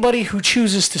for anybody who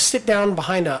chooses to sit down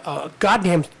behind a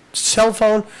goddamn cell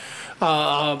phone,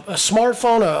 a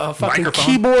smartphone, a fucking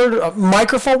keyboard, a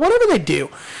microphone, whatever they do,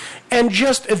 and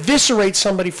just eviscerate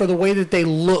somebody for the way that they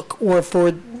look or for,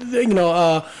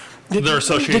 their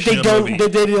association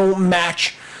that they don't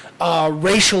match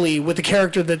racially with the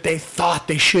character that they thought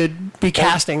they should be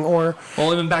casting. Well,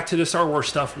 even back to the Star Wars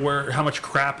stuff, where how much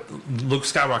crap Luke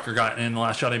Skywalker got in The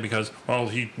Last Jedi because,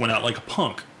 he went out like a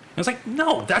punk. I was like,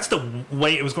 no, that's the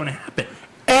way it was going to happen.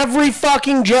 Every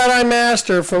fucking Jedi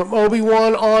Master from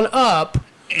Obi-Wan on up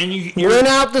and you went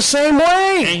out the same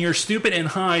way. And you're stupid and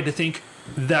high to think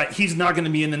that he's not going to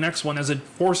be in the next one as a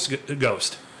Force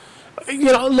ghost.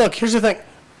 Look, here's the thing.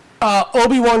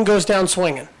 Obi-Wan goes down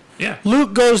swinging. Yeah.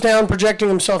 Luke goes down projecting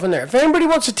himself in there. If anybody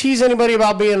wants to tease anybody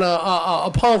about being a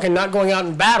punk and not going out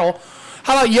in battle,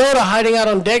 how about Yoda hiding out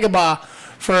on Dagobah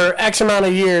for X amount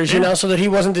of years, so that he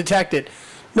wasn't detected?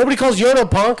 Nobody calls Yoda a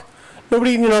punk.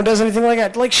 Nobody, does anything like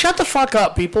that. Like, shut the fuck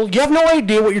up, people. You have no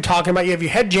idea what you're talking about. You have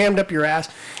your head jammed up your ass.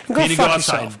 And go fuck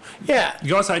yourself. Yeah. You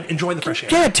go outside, enjoy the fresh air.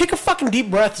 Yeah, take a fucking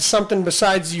deep breath of something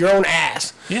besides your own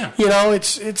ass. Yeah.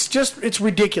 It's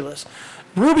ridiculous.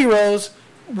 Ruby Rose,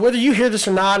 whether you hear this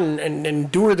or not and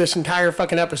endure this entire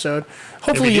fucking episode,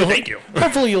 hopefully you'll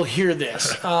hear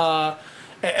this.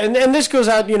 And this goes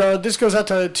out,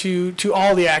 to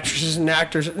all the actresses and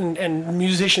actors and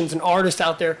musicians and artists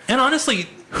out there. And honestly,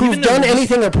 who've done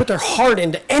anything or put their heart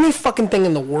into any fucking thing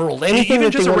in the world. Anything even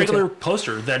that just they a want regular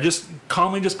poster that just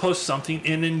calmly just posts something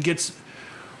and then gets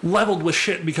leveled with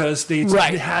shit because they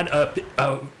had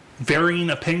a varying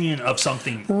opinion of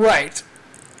something. Right.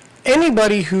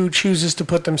 Anybody who chooses to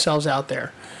put themselves out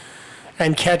there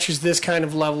and catches this kind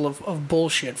of level of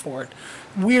bullshit for it,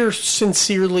 we're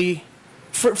sincerely...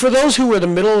 For those who are the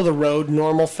middle of the road,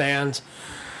 normal fans,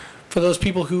 for those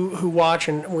people who watch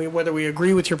and whether we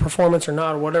agree with your performance or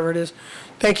not, or whatever it is,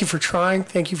 thank you for trying.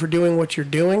 Thank you for doing what you're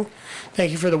doing.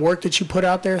 Thank you for the work that you put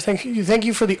out there. Thank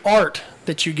you for the art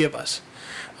that you give us.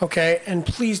 Okay? And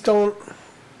please don't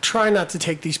try not to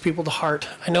take these people to heart.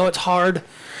 I know it's hard.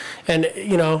 And,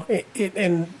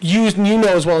 and you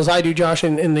know as well as I do, Josh,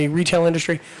 in the retail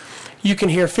industry, you can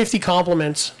hear 50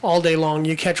 compliments all day long.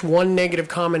 You catch one negative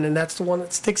comment, and that's the one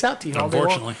that sticks out to you all day long.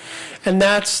 Unfortunately. And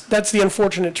that's the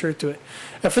unfortunate truth to it.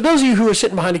 And for those of you who are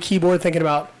sitting behind a keyboard thinking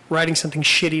about writing something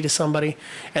shitty to somebody,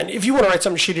 and if you want to write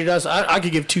something shitty to us, I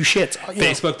could give two shits.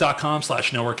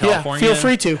 Facebook.com/NowhereCalifornia. Yeah, feel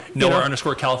free to.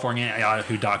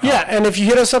 Nowhere_California@yahoo.com. Yeah, and if you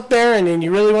hit us up there and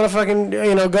you really want to fucking,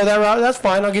 go that route, that's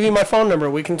fine. I'll give you my phone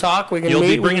number. We can talk. We can You'll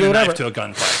meet. be bringing we can do a whatever. knife to a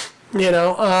gunfight.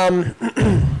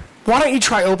 Why don't you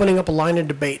try opening up a line of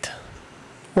debate?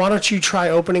 Why don't you try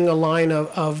opening a line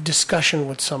of discussion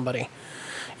with somebody?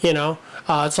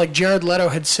 It's like Jared Leto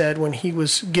had said when he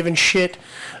was given shit,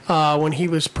 when he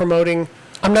was promoting,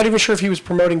 I'm not even sure if he was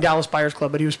promoting Dallas Buyers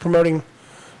Club, but he was promoting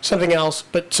something else,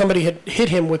 but somebody had hit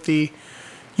him with you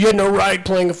had no right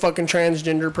playing a fucking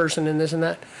transgender person and this and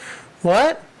that.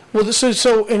 What? Well,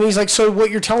 so, and he's like, so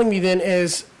what you're telling me then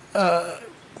is a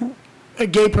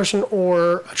gay person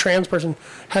or a trans person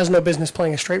has no business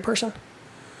playing a straight person?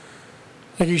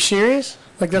 Like, are you serious?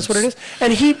 Like, that's what it is?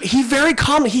 And he very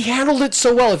calmly, he handled it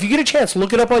so well. If you get a chance,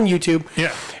 look it up on YouTube.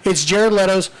 Yeah. It's Jared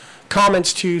Leto's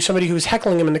comments to somebody who was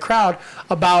heckling him in the crowd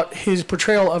about his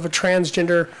portrayal of a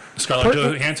transgender. Scarlett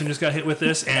Johansson just got hit with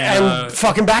this. And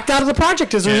fucking backed out of the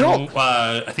project as a result.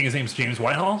 I think his name's James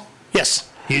Whitehall. Yes.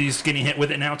 He's getting hit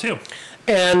with it now, too.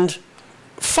 And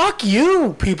fuck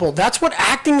you, people. That's what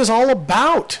acting is all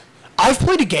about. I've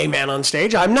played a gay man on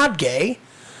stage. I'm not gay.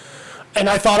 And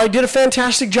I thought I did a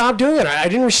fantastic job doing it. I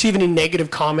didn't receive any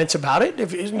negative comments about it.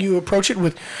 If you approach it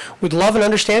with love and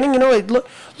understanding,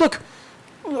 look,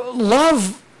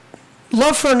 love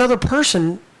for another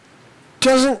person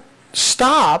doesn't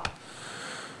stop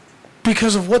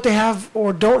because of what they have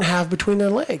or don't have between their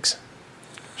legs.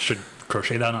 Should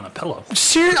crochet that on a pillow.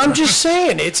 Seriously, I'm just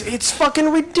saying, it's fucking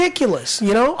ridiculous.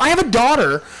 I have a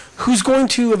daughter who's going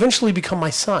to eventually become my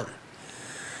son.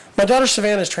 My daughter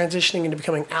Savannah is transitioning into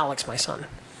becoming Alex, my son.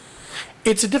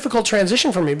 It's a difficult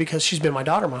transition for me because she's been my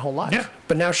daughter my whole life. Yeah.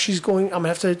 But now I'm going to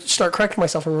have to start correcting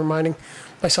myself and reminding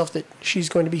myself that she's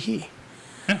going to be he.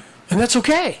 Yeah. And that's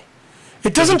okay.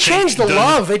 It doesn't change the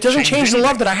love. It doesn't change the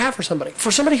love that I have for somebody.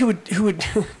 For somebody who would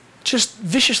just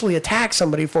viciously attack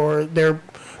somebody for their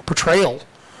portrayal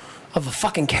of a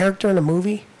fucking character in a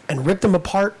movie and rip them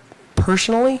apart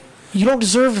personally, you don't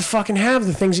deserve to fucking have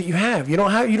the things that you have. You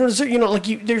don't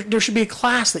deserve, there should be a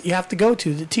class that you have to go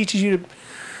to that teaches you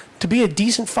to be a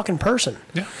decent fucking person.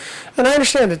 Yeah. And I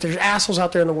understand that there's assholes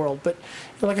out there in the world, but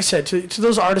like I said, to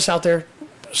those artists out there,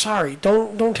 sorry,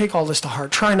 don't take all this to heart.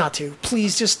 Try not to.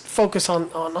 Please just focus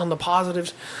on the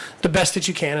positives the best that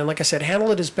you can. And like I said,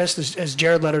 handle it as best as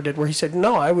Jared Leto did, where he said,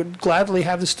 no, I would gladly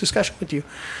have this discussion with you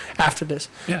after this.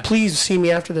 Yeah. Please see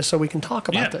me after this so we can talk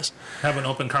about this. Have an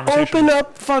open conversation. Open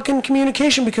up fucking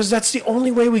communication, because that's the only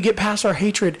way we get past our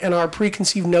hatred and our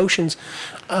preconceived notions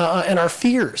and our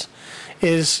fears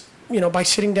is, by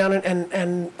sitting down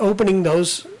and opening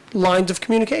those lines of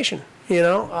communication.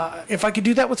 If I could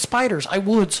do that with spiders, I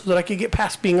would, so that I could get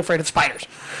past being afraid of spiders.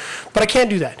 But I can't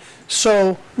do that.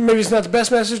 So maybe it's not the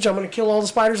best message. I'm going to kill all the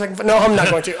spiders. No, I'm not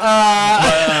going to.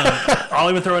 I'll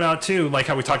even throw it out too, like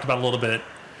how we talked about a little bit.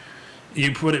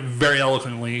 You put it very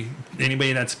eloquently.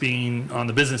 Anybody that's being on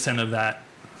the business end of that,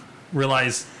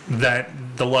 realize that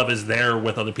the love is there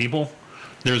with other people.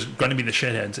 There's going to be the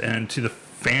shitheads, and to the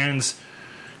fans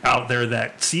out there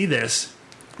that see this,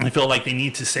 and feel like they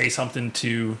need to say something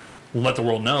to let the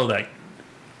world know that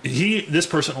this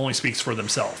person only speaks for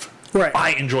themselves. Right.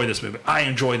 I enjoy this movie. I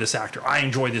enjoy this actor. I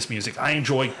enjoy this music. I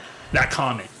enjoy that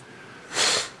comment.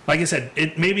 Like I said,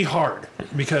 it may be hard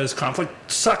because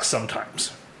conflict sucks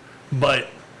sometimes. But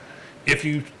if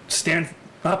you stand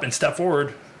up and step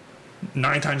forward,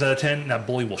 9 times out of 10, that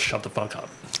bully will shut the fuck up.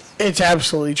 It's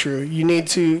absolutely true. You need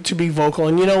to be vocal.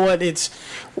 And you know what? It's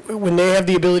when they have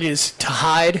the ability to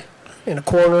hide in a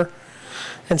corner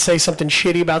and say something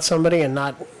shitty about somebody and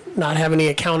not have any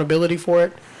accountability for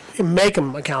it, make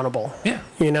them accountable. Yeah.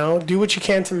 Do what you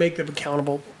can to make them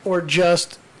accountable, or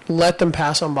just let them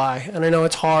pass on by. And I know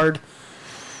it's hard,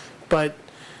 but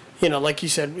like you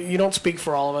said, you don't speak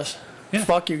for all of us. Yeah.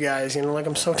 Fuck you guys.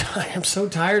 I'm so tired. I'm so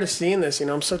tired of seeing this.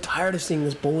 I'm so tired of seeing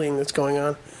this bullying that's going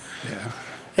on. Yeah.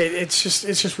 It's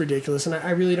just ridiculous, and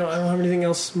I really don't have anything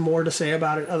else more to say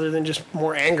about it other than just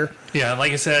more anger. Yeah,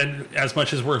 like I said, as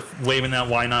much as we're waving that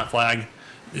why not flag,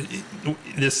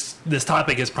 this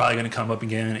topic is probably going to come up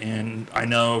again, and I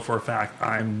know for a fact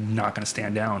I'm not going to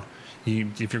stand down.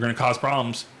 If you're going to cause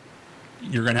problems,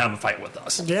 you're going to have a fight with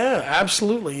us. Yeah,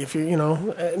 absolutely. If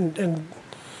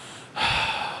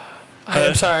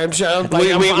I'm sorry. I'm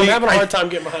having a hard time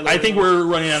getting behind that. I think we're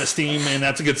running out of steam, and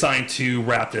that's a good sign to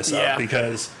wrap this up,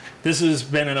 because this has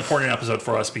been an important episode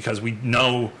for us, because we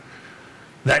know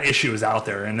that issue is out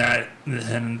there, and that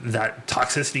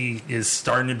toxicity is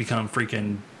starting to become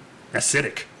freaking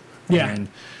acidic. Yeah. And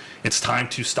it's time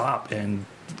to stop and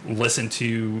listen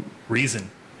to reason.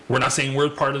 We're not saying we're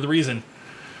part of the reason.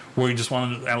 We just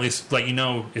want to at least let you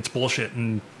know it's bullshit,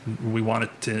 and we want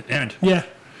it to end. Yeah.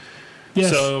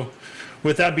 Yes. So,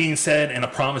 with that being said, and a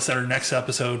promise that our next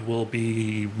episode will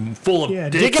be full of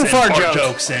dicks dick and and fart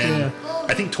jokes and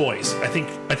I think toys. I think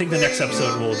the next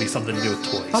episode will be something to do with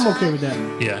toys. I'm okay with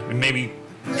that. Yeah, and maybe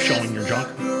showing your junk.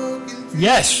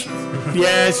 Yes.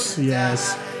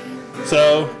 yes.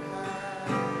 So,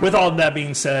 with all of that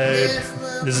being said,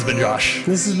 this has been Josh.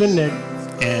 This has been Nick.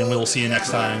 And we'll see you next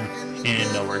time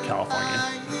in Nowhere, California.